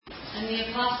the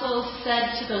apostles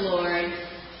said to the Lord,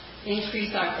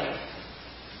 increase our faith.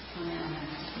 Amen.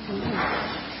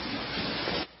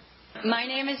 My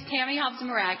name is Tammy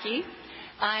Hobbs-Meraki.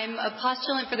 I'm a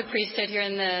postulant for the priesthood here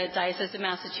in the Diocese of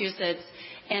Massachusetts,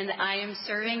 and I am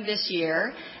serving this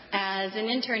year as an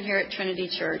intern here at Trinity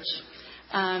Church.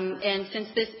 And since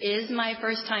this is my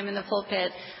first time in the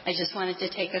pulpit, I just wanted to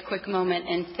take a quick moment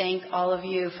and thank all of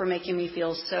you for making me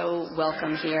feel so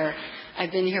welcome here. I've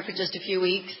been here for just a few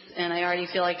weeks, and I already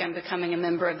feel like I'm becoming a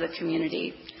member of the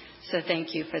community. So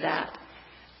thank you for that.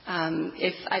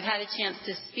 If I've had a chance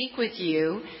to speak with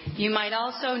you, you might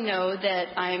also know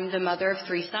that I'm the mother of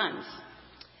 3 sons.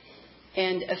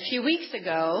 And a few weeks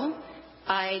ago,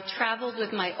 I traveled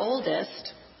with my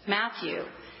oldest, Matthew,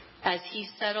 as he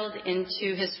settled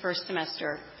into his first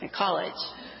semester at college.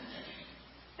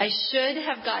 I should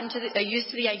have gotten used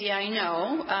to the idea, I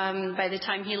know, by the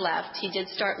time he left. He did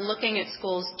start looking at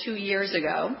schools 2 years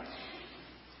ago.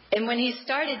 And when he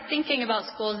started thinking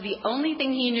about schools, the only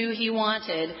thing he knew he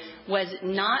wanted was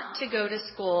not to go to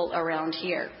school around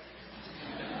here.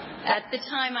 At the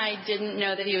time, I didn't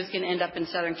know that he was going to end up in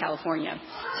Southern California.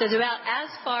 So it's about as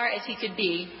far as he could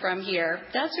be from here.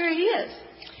 That's where he is.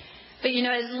 But, you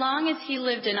know, as long as he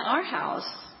lived in our house,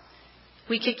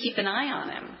 we could keep an eye on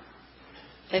him.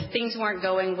 If things weren't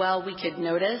going well, we could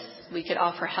notice. We could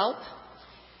offer help.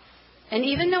 And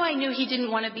even though I knew he didn't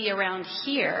want to be around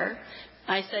here,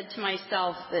 I said to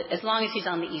myself that as long as he's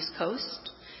on the East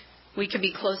Coast, we could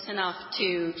be close enough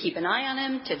to keep an eye on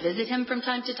him, to visit him from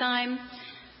time to time.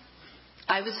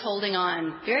 I was holding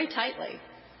on very tightly.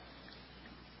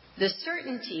 The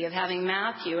certainty of having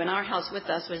Matthew in our house with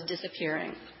us was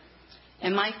disappearing.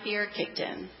 And my fear kicked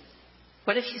in.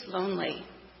 What if he's lonely?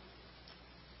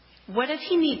 What if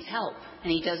he needs help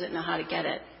and he doesn't know how to get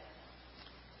it?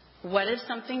 What if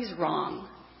something's wrong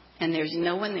and there's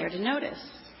no one there to notice?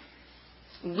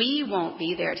 We won't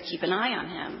be there to keep an eye on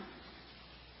him.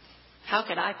 How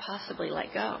could I possibly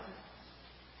let go?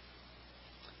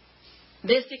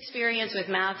 This experience with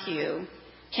Matthew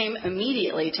came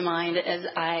immediately to mind as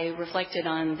I reflected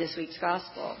on this week's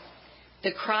gospel.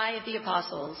 The cry of the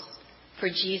apostles for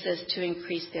Jesus to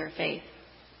increase their faith.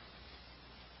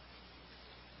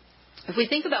 If we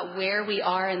think about where we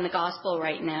are in the gospel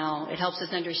right now, it helps us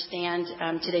understand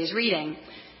today's reading.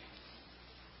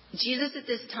 Jesus at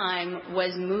this time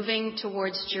was moving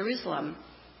towards Jerusalem,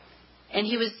 and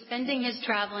he was spending his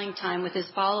traveling time with his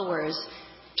followers,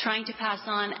 trying to pass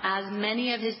on as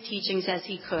many of his teachings as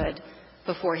he could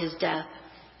before his death.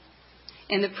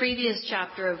 In the previous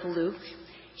chapter of Luke,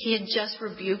 he had just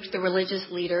rebuked the religious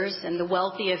leaders and the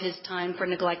wealthy of his time for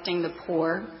neglecting the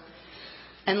poor.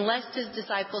 And lest his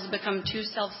disciples become too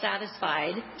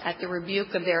self-satisfied at the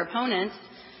rebuke of their opponents,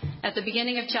 at the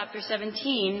beginning of chapter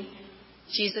 17,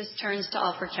 Jesus turns to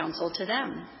offer counsel to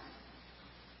them.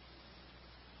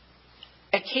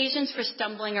 Occasions for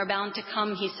stumbling are bound to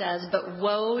come, he says, but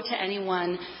woe to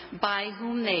anyone by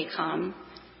whom they come.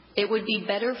 It would be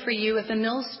better for you if a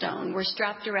millstone were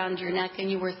strapped around your neck and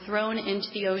you were thrown into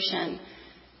the ocean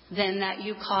than that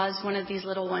you cause one of these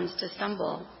little ones to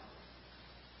stumble.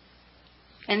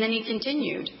 And then he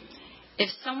continued, if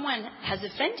someone has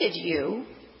offended you,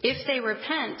 if they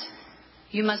repent,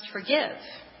 you must forgive.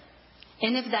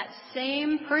 And if that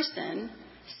same person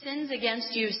sins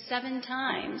against you 7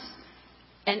 times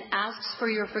and asks for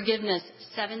your forgiveness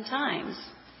 7 times,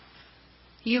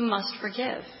 you must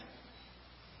forgive.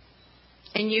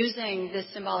 And using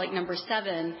this symbolic number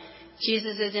 7,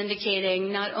 Jesus is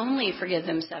indicating not only forgive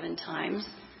them 7 times,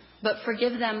 but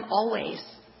forgive them always.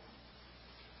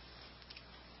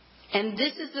 And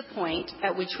this is the point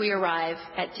at which we arrive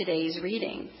at today's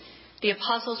reading. The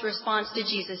apostles' response to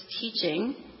Jesus'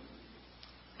 teaching,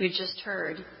 we just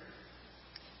heard.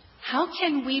 How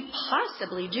can we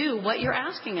possibly do what you're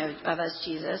asking of us,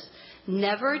 Jesus?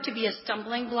 Never to be a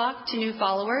stumbling block to new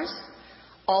followers?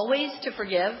 Always to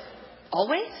forgive?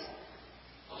 Always?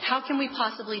 How can we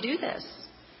possibly do this?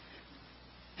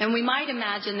 And we might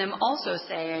imagine them also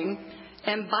saying,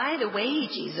 and by the way,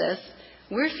 Jesus,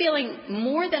 we're feeling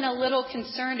more than a little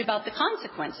concerned about the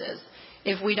consequences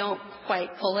if we don't quite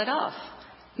pull it off.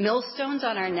 Millstones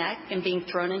on our neck and being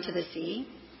thrown into the sea.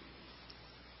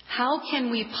 How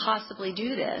can we possibly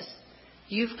do this?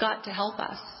 You've got to help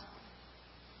us.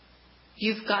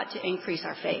 You've got to increase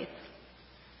our faith.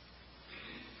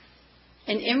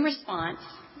 And in response,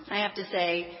 I have to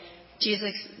say,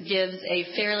 Jesus gives a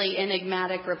fairly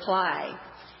enigmatic reply.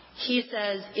 He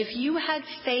says, if you had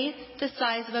faith the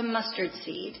size of a mustard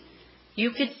seed,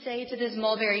 you could say to this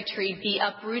mulberry tree, be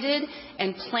uprooted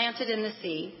and planted in the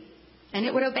sea, and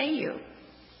it would obey you.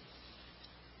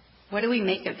 What do we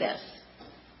make of this?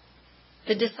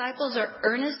 The disciples are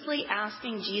earnestly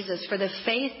asking Jesus for the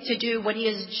faith to do what he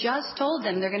has just told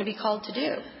them they're going to be called to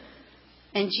do.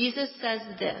 And Jesus says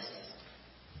this.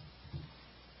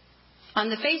 On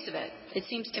the face of it, it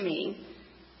seems to me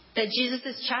that Jesus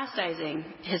is chastising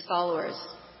his followers.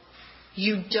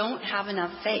 You don't have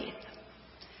enough faith.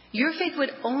 Your faith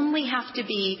would only have to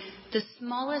be the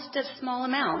smallest of small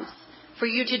amounts for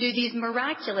you to do these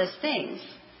miraculous things.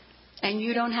 And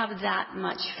you don't have that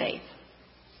much faith.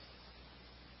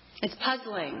 It's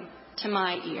puzzling to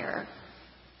my ear.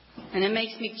 And it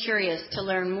makes me curious to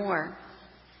learn more.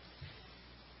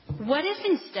 What if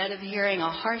instead of hearing a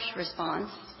harsh response,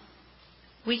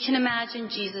 we can imagine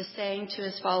Jesus saying to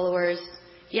his followers,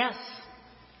 yes,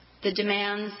 the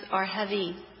demands are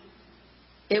heavy.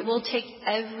 It will take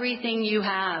everything you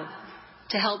have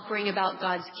to help bring about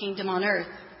God's kingdom on earth.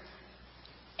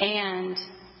 And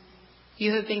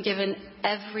you have been given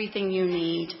everything you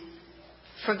need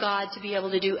for God to be able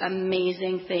to do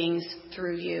amazing things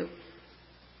through you.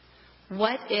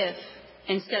 What if,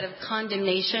 instead of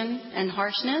condemnation and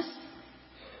harshness,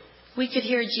 we could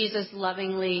hear Jesus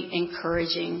lovingly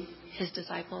encouraging his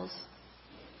disciples?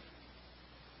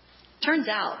 Turns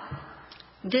out,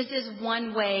 this is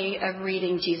one way of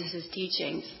reading Jesus'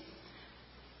 teachings.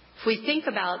 If we think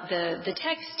about the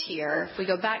text here, if we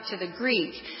go back to the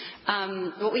Greek,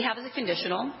 what we have is a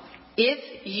conditional.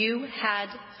 If you had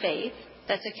faith,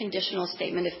 that's a conditional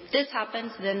statement. If this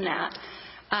happens, then that.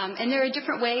 And there are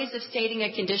different ways of stating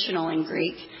a conditional in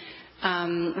Greek.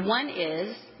 One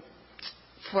is,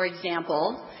 for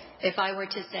example, if I were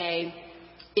to say,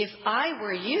 if I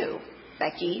were you,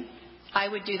 Becky, I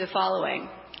would do the following.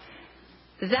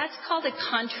 That's called a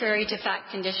contrary to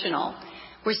fact conditional.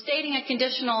 We're stating a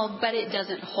conditional, but it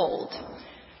doesn't hold.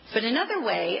 But another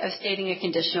way of stating a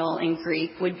conditional in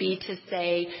Greek would be to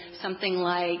say something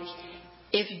like,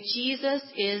 if Jesus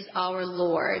is our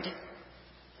Lord,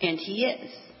 and he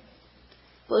is.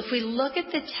 Well, if we look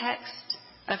at the text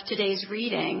of today's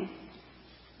reading,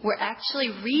 we're actually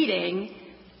reading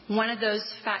one of those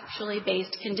factually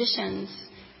based conditions.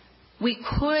 We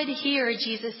could hear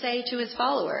Jesus say to his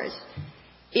followers,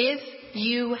 if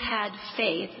you had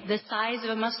faith the size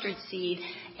of a mustard seed,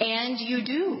 and you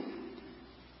do,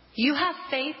 you have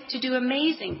faith to do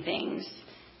amazing things.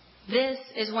 This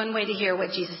is one way to hear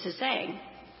what Jesus is saying,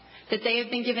 that they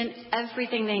have been given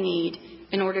everything they need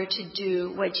in order to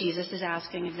do what Jesus is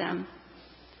asking of them,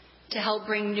 to help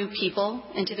bring new people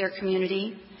into their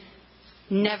community,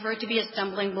 never to be a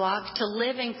stumbling block, to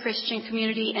live in Christian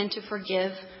community, and to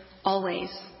forgive always.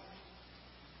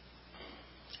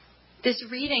 This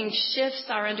reading shifts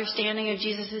our understanding of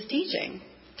Jesus' teaching,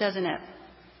 doesn't it?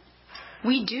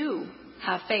 We do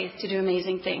have faith to do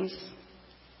amazing things.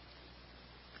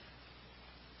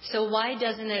 So why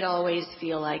doesn't it always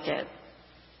feel like it?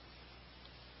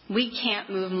 We can't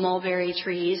move mulberry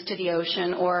trees to the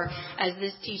ocean, or, as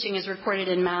this teaching is recorded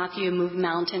in Matthew, move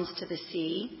mountains to the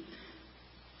sea.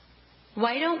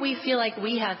 Why don't we feel like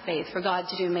we have faith for God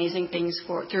to do amazing things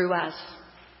through us?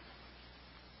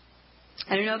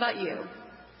 I don't know about you,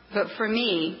 but for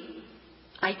me,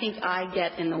 I think I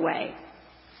get in the way.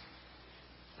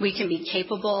 We can be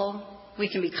capable, we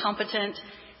can be competent,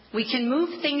 we can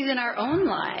move things in our own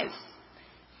lives.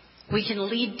 We can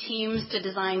lead teams to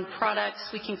design products,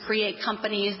 we can create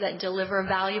companies that deliver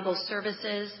valuable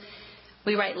services,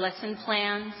 we write lesson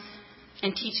plans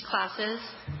and teach classes.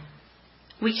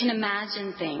 We can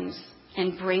imagine things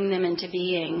and bring them into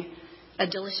being, a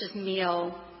delicious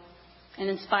meal, an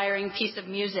inspiring piece of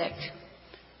music,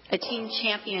 a team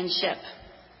championship.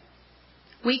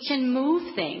 We can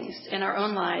move things in our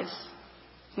own lives.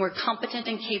 We're competent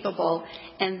and capable,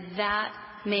 and that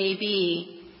may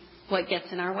be what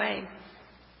gets in our way.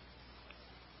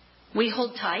 We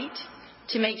hold tight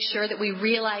to make sure that we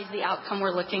realize the outcome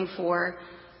we're looking for,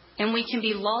 and we can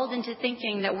be lulled into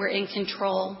thinking that we're in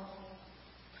control.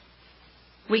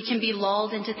 We can be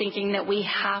lulled into thinking that we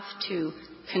have to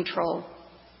control.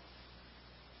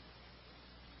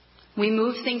 We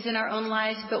move things in our own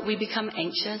lives, but we become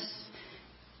anxious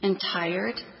and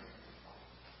tired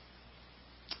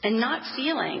and not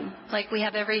feeling like we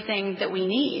have everything that we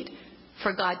need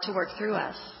for God to work through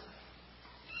us.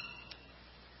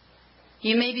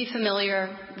 You may be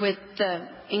familiar with the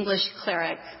English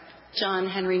cleric, John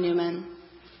Henry Newman.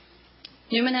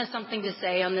 Newman has something to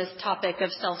say on this topic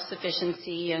of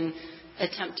self-sufficiency and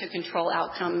attempt to control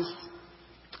outcomes.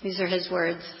 These are his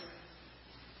words.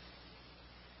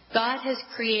 God has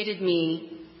created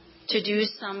me to do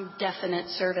some definite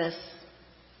service.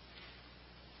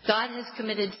 God has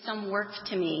committed some work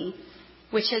to me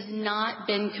which has not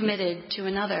been committed to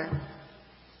another.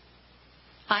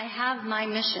 I have my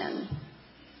mission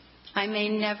I may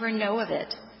never know of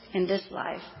it in this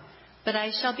life, but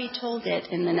I shall be told it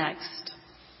in the next.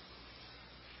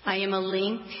 I am a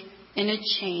link in a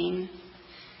chain,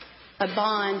 a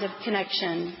bond of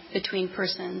connection between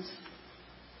persons.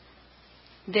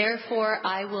 Therefore,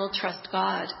 I will trust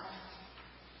God.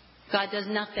 God does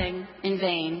nothing in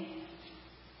vain.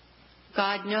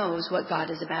 God knows what God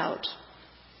is about.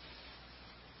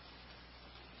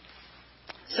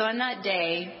 So on that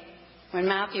day, when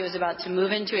Matthew was about to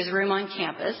move into his room on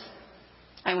campus,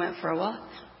 I went for a walk.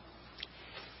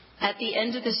 At the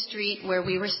end of the street where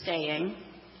we were staying,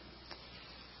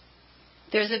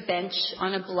 there's a bench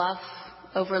on a bluff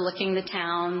overlooking the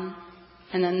town,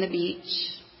 and then the beach,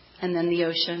 and then the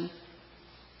ocean.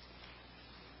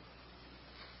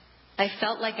 I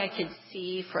felt like I could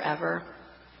see forever.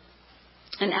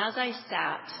 And as I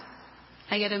sat,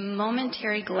 I get a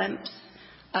momentary glimpse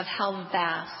of how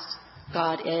vast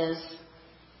God is,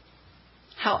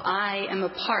 how I am a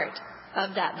part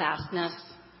of that vastness,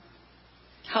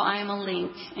 how I am a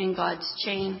link in God's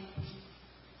chain,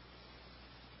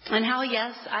 and how,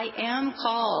 yes, I am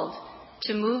called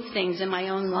to move things in my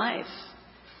own life.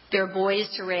 There are boys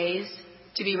to raise,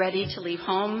 to be ready to leave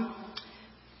home.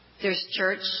 There's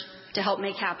church to help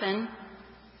make happen,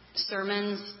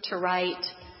 sermons to write,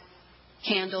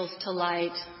 candles to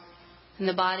light, and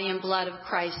the body and blood of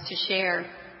Christ to share.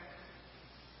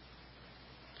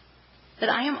 But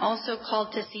I am also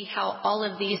called to see how all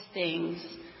of these things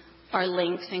are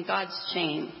links in God's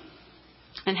chain,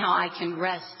 and how I can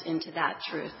rest into that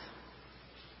truth.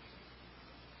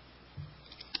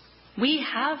 We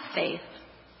have faith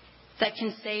that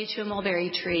can say to a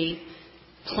mulberry tree,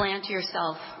 plant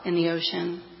yourself in the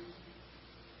ocean.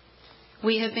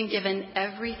 We have been given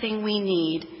everything we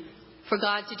need for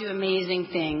God to do amazing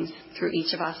things through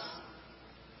each of us.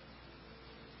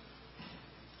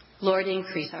 Lord,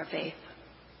 increase our faith.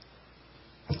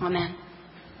 Amen.